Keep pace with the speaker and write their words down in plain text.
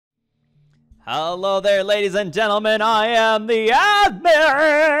Hello there, ladies and gentlemen. I am the admin.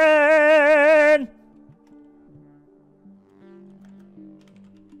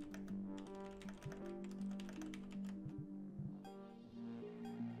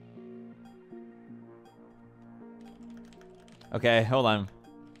 Okay, hold on.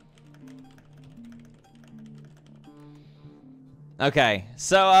 Okay,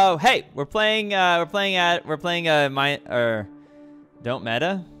 so hey, we're playing don't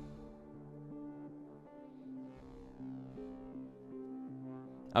meta.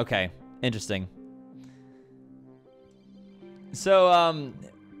 Okay, interesting. So I'm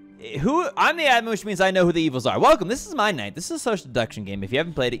the admin, which means I know who the evils are. Welcome. This is Mindnight. This is a social deduction game. If you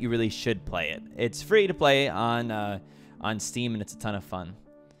haven't played it, you really should play it. It's free to play on Steam, and it's a ton of fun.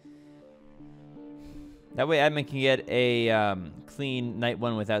 That way, admin can get a clean night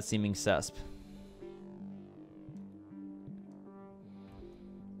one without seeming susp.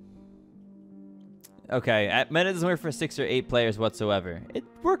 Okay, meta doesn't work for 6 or 8 players whatsoever. It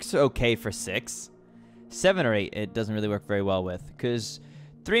works okay for 6. 7 or 8, it doesn't really work very well with, because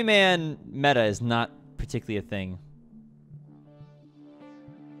 3-man meta is not particularly a thing.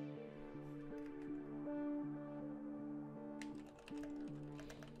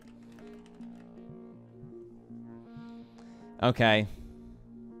 Okay.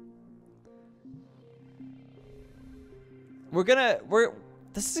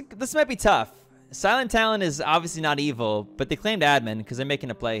 This might be tough. Silent Talon is obviously not evil, but they claimed admin because they're making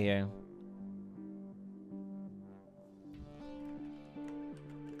a play here.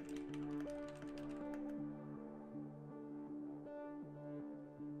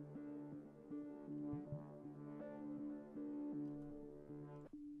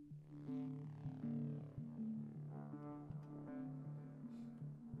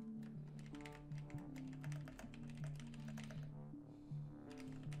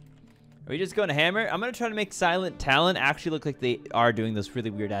 Are we just going to hammer? I'm going to try to make Silent Talon actually look like they are doing this really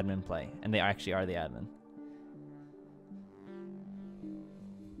weird admin play. And they actually are the admin.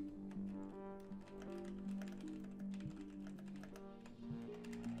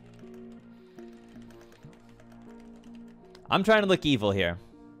 I'm trying to look evil here.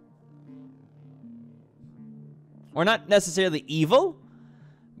 Or not necessarily evil,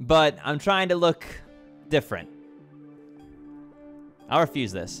 but I'm trying to look different. I'll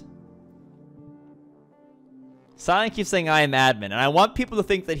refuse this. Silent keeps saying I am admin, and I want people to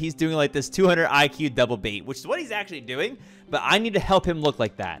think that he's doing like this 200 IQ double bait, which is what he's actually doing, but I need to help him look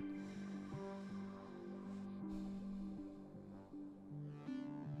like that.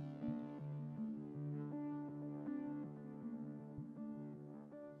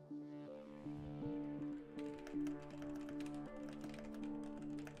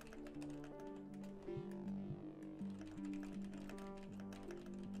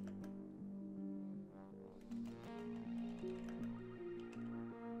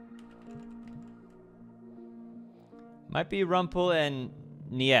 Might be Rumpel and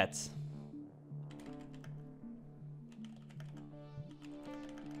Niet.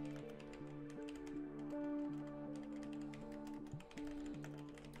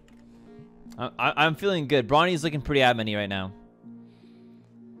 I'm feeling good. Brawny's looking pretty admin-y right now.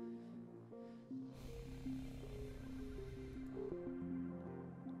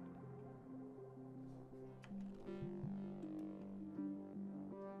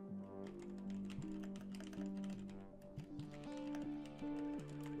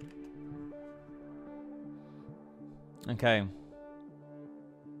 Okay.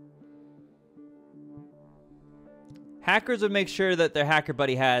 Hackers would make sure that their hacker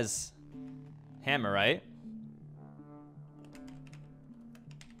buddy has hammer, right?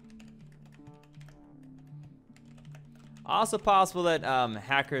 Also possible that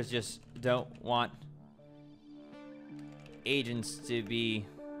hackers just don't want agents to be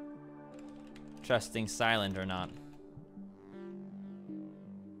trusting Silent or not.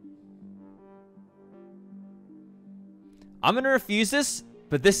 I'm gonna refuse this,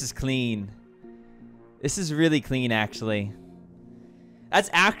 but this is clean. This is really clean, actually. That's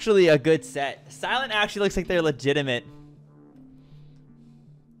actually a good set. Silent actually looks like they're legitimate.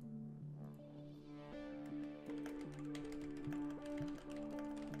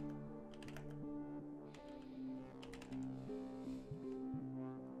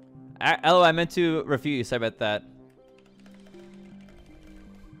 Oh, I meant to refuse. Sorry about that.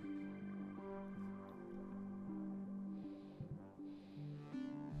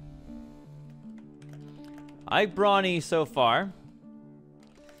 I like Brawny so far.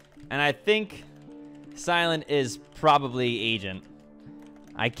 And I think Silent is probably Agent.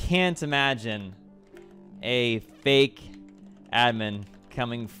 I can't imagine a fake admin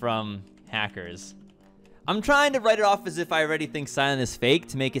coming from Hackers. I'm trying to write it off as if I already think Silent is fake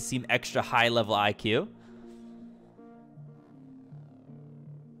to make it seem extra high level IQ.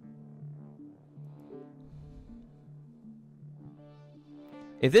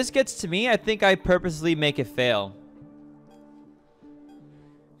 If this gets to me, I think I purposely make it fail.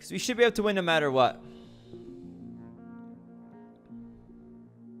 Because we should be able to win no matter what.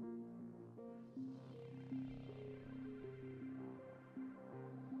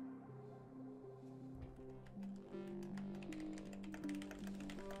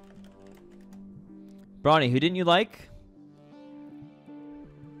 Brawny, who didn't you like?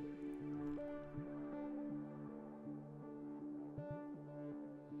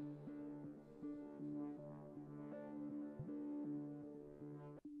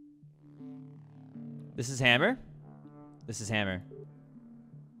 This is Hammer. This is Hammer.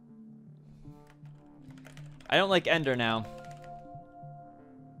 I don't like Ender now.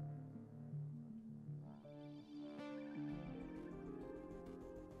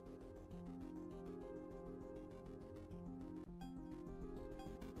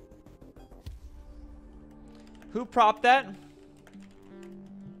 Who propped that?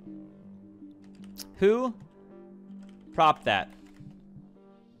 Who propped that?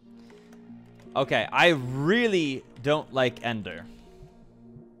 Okay, I really don't like Ender.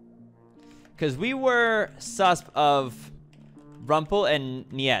 Because we were susp of Rumpel and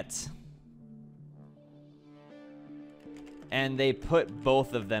Niet. And they put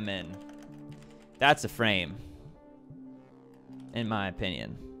both of them in. That's a frame. In my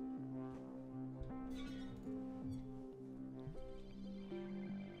opinion.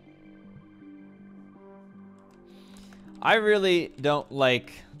 I really don't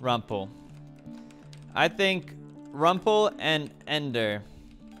like Rumpel. I think Rumpel and Ender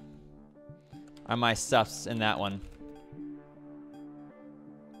are my stuffs in that one.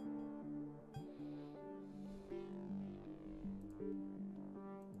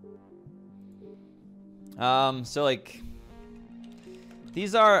 So like,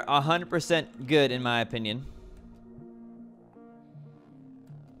 these are 100% good in my opinion.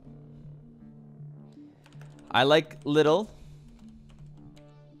 I like Little.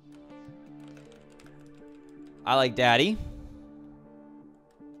 I like Daddy.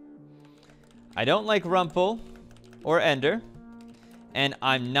 I don't like Rumpel or Ender. And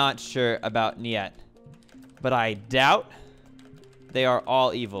I'm not sure about Niet. But I doubt they are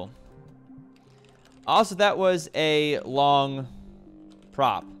all evil. Also, that was a long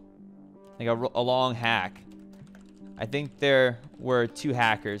prop. Like a long hack. I think there were 2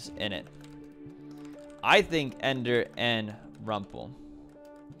 hackers in it. I think Ender and Rumpel.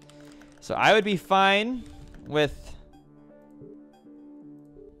 So I would be fine with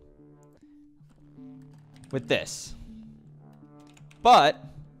this. But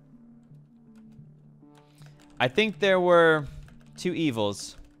I think there were 2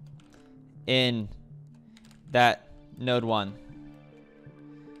 evils in that node 1.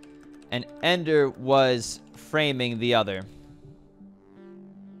 And Ender was framing the other.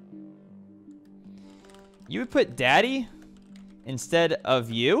 You would put Daddy instead of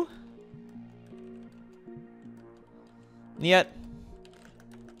you? Yet,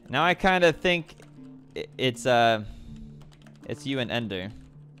 now I kind of think it's you and Ender.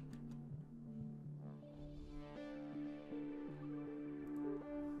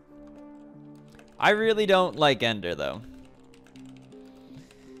 I really don't like Ender though.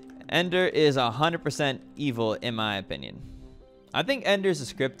 Ender is 100% evil in my opinion. I think Ender's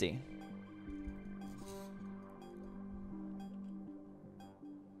a scripty.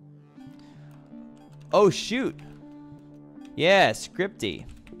 Oh shoot. Yeah, scripty.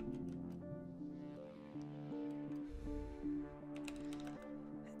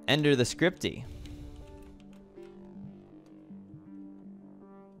 Ender the scripty.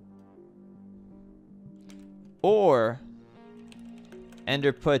 Or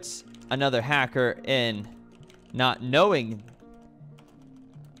Ender puts another hacker in, not knowing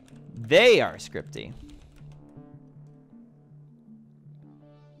they are scripty.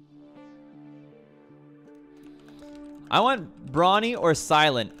 I want Brawny or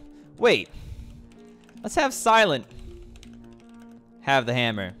Silent. Wait. Let's have Silent have the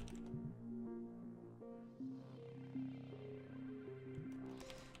hammer.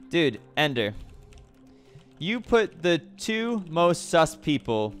 Dude, Ender. You put the 2 most sus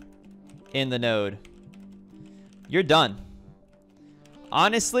people in the node. You're done.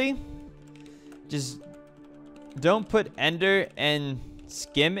 Honestly, just don't put Ender and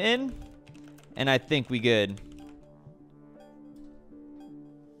Skim in, and I think we good.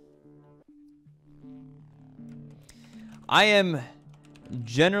 I am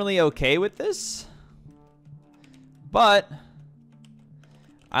generally okay with this, but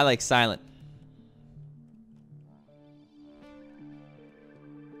I like silent.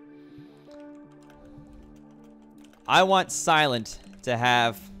 I want silent to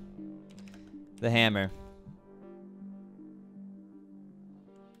have the hammer.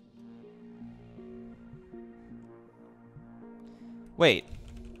 Wait.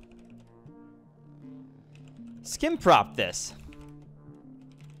 Skim prop this.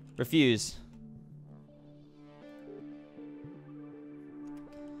 Refuse.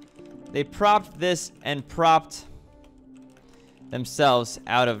 They propped this and propped themselves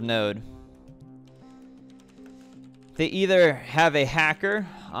out of node. They either have a hacker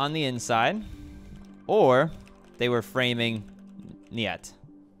on the inside, or they were framing Niet.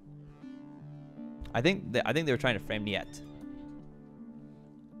 I think they were trying to frame Niet.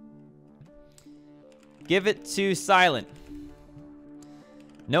 Give it to silent.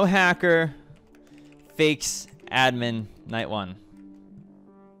 No hacker. Fakes admin night 1.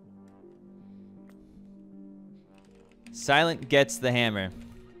 Silent gets the hammer.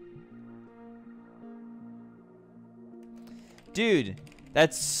 Dude,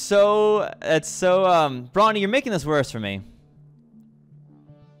 that's so Brawny, you're making this worse for me.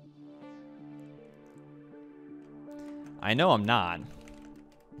 I know I'm not.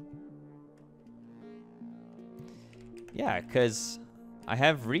 Yeah, because I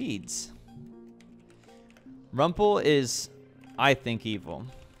have reads. Rumple is, I think, evil.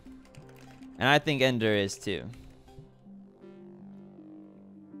 And I think Ender is too.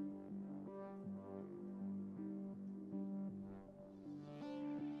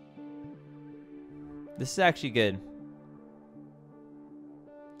 This is actually good.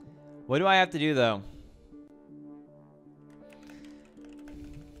 What do I have to do, though?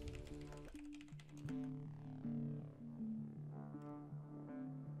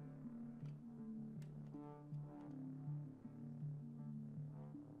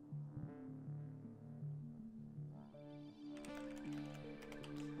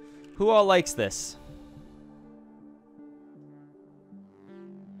 Who all likes this?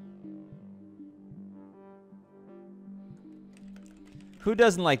 Who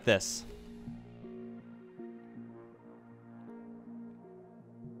doesn't like this?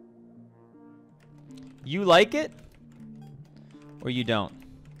 You like it? Or you don't?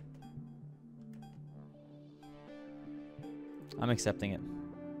 I'm accepting it.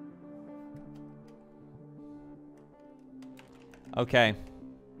 Okay.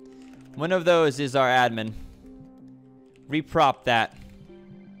 One of those is our admin. Reprop that.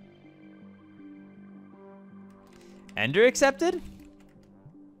 Ender accepted?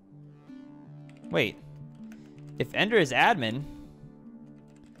 Wait. If Ender is admin...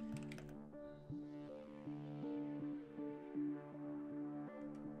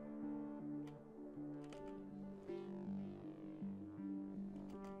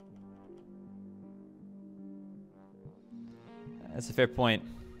 That's a fair point.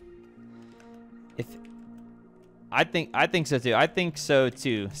 If I think so too. I think so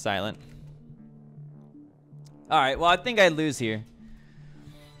too, Silent. All right, well, I think I lose here.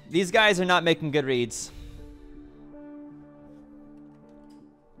 These guys are not making good reads.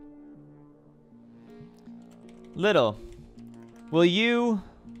 Little, will you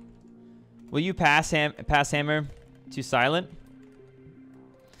pass hammer to Silent?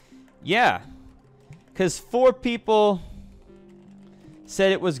 Yeah, because 4 people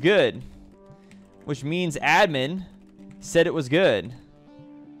said it was good, which means admin said it was good.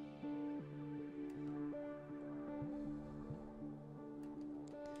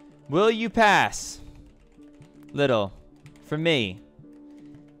 Will you pass, Little, from me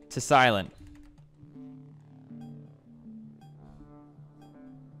to Silent?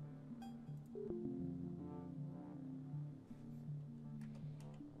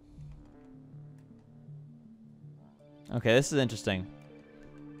 Okay, this is interesting.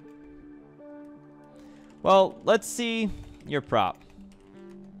 Well, let's see your prop.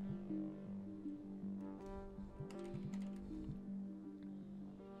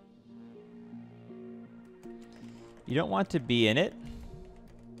 You don't want to be in it?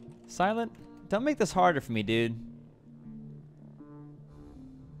 Silent? Don't make this harder for me, dude.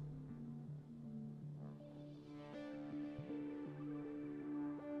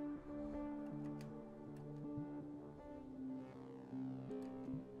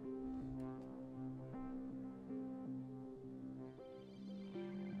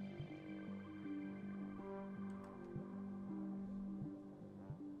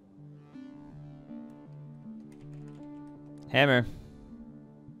 Hammer.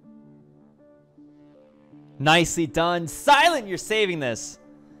 Nicely done. Silent, you're saving this.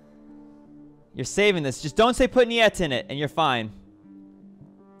 You're saving this. Just don't say put niet in it, and you're fine.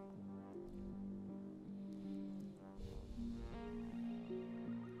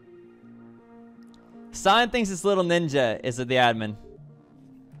 Silent thinks this little ninja is the admin.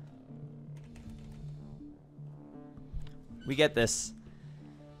 We get this.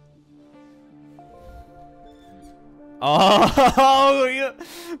 Oh,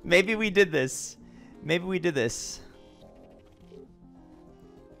 maybe we did this. Maybe we did this.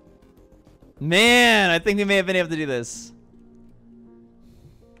 Man, I think we may have been able to do this.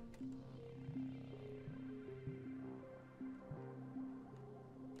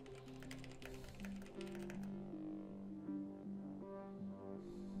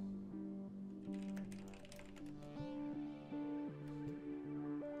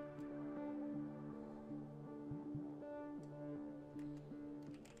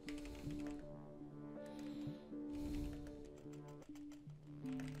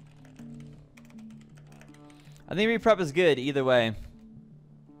 I think reprep is good either way.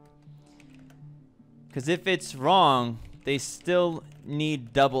 Because if it's wrong, they still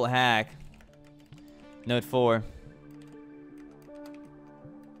need double hack. Note 4.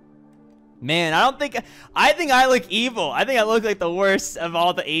 Man, I think I look evil. I think I look like the worst of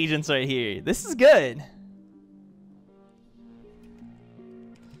all the agents right here. This is good.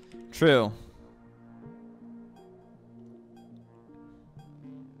 True.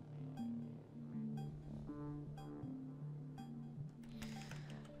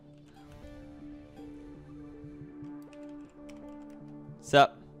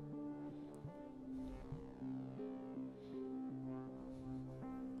 Sup?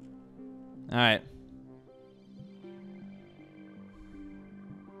 All right.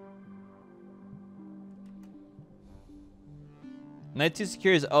 Night 2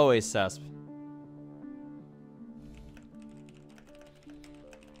 secure is always susp.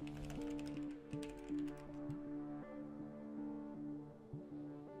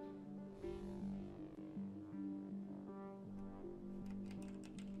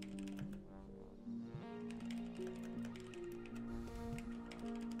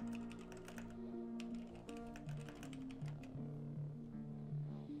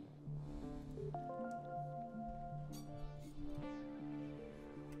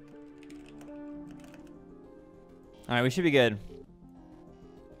 All right, we should be good.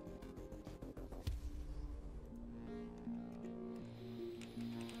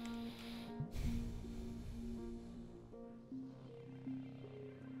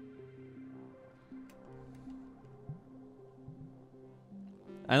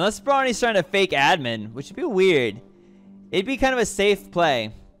 Unless Brawny's trying to fake admin, which would be weird. It'd be kind of a safe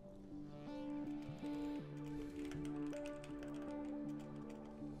play.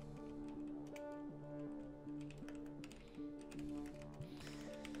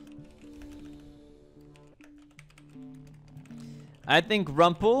 I think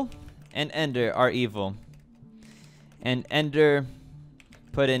Rumpel and Ender are evil. And Ender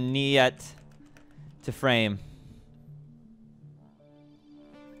put in Niet to frame.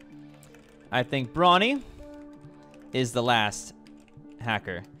 I think Brawny is the last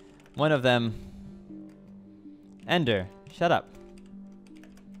hacker. One of them. Ender, shut up.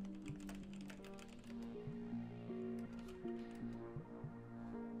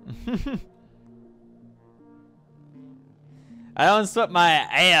 I don't sweat my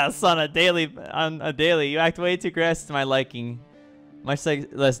ass on a daily. You act way too aggressive to my liking. Much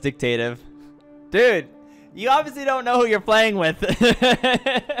less dictative. Dude, you obviously don't know who you're playing with.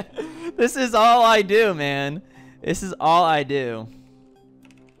 This is all I do, man. This is all I do.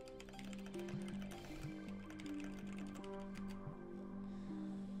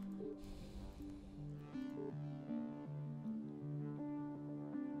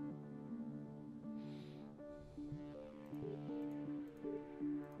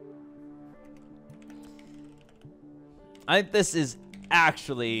 I think this is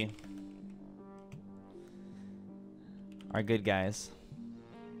actually our good guys.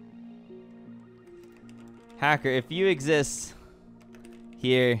 Hacker, if you exist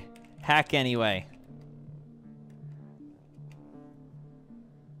here, hack anyway.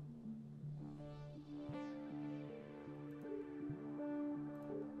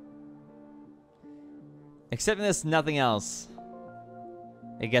 Accepting this, nothing else.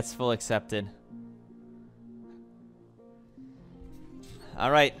 It gets full accepted. All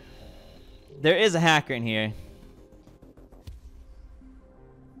right. There is a hacker in here.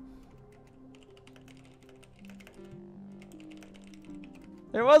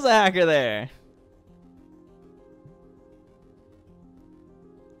 There was a hacker there.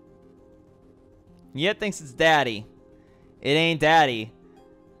 Yet thinks it's daddy. It ain't daddy.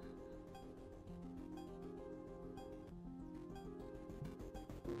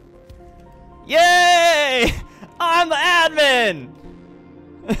 Yay! I'm the admin!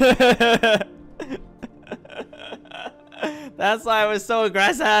 That's why I was so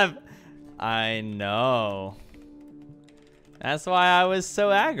aggressive. I know. That's why I was so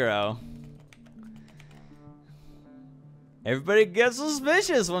aggro. Everybody gets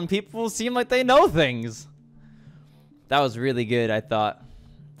suspicious when people seem like they know things. That was really good, I thought.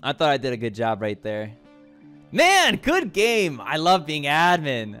 I thought I did a good job right there. Man, good game. I love being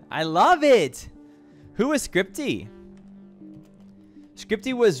admin. I love it. Who was Scripty?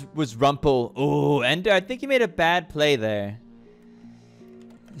 Scripty was Rumpel. Oh, and I think he made a bad play there.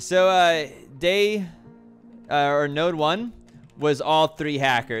 So, or Node 1 was all 3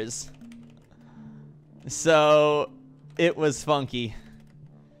 hackers. So, it was funky.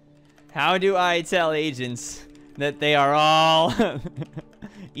 How do I tell agents that they are all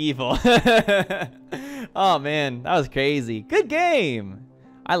evil? Oh man, that was crazy. Good game.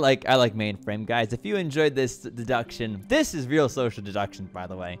 I like Mainframe, guys. If you enjoyed this deduction, this is real social deduction, by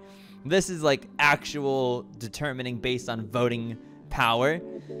the way. This is like actual determining based on voting power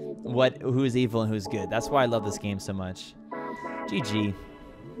who's evil and who's good. That's why I love this game so much. GG.